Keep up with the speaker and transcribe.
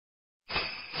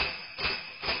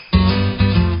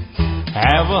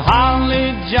Have a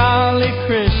holly jolly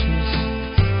Christmas.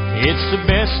 It's the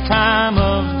best time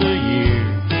of the year.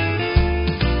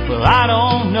 Well, I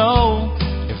don't know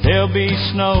if there'll be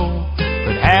snow,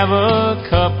 but have a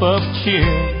cup of cheer.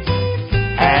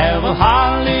 Have a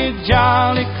holly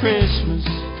jolly Christmas.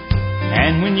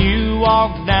 And when you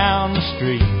walk down the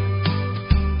street,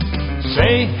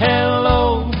 say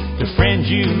hello to friends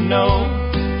you know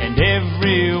and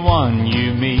everyone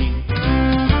you meet.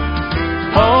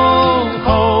 Ho,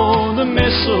 ho, the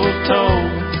mistletoe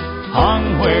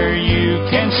hung where you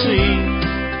can see.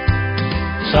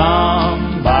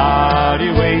 Somebody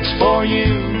waits for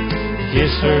you,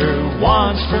 kiss her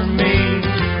once for me.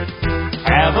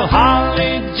 Have a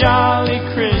holly jolly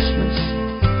Christmas.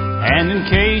 And in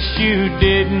case you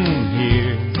didn't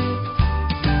hear,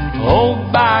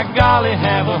 oh, by golly,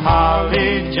 have a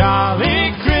holly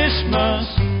jolly Christmas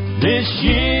this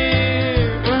year.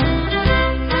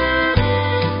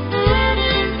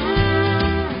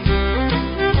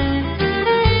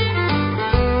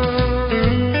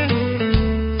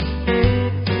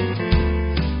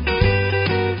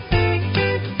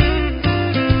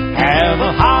 Have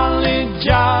a holly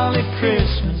jolly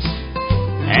Christmas.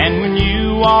 And when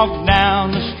you walk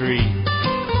down the street,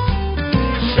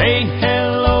 say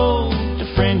hello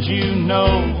to friends you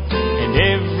know and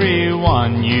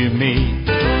everyone you meet.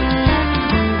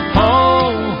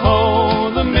 Ho,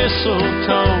 ho, the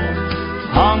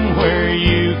mistletoe hung where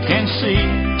you can see.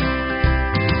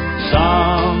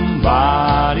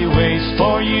 Somebody waits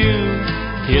for you,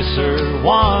 kiss her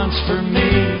once for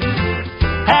me.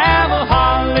 Have a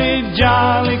holly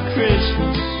jolly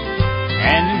Christmas.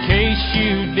 And in case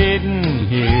you didn't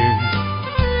hear,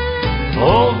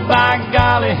 oh, by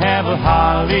golly, have a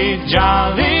holly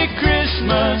jolly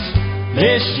Christmas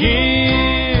this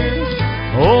year.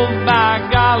 Oh, by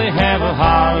golly, have a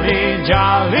holly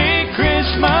jolly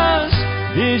Christmas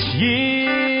this year.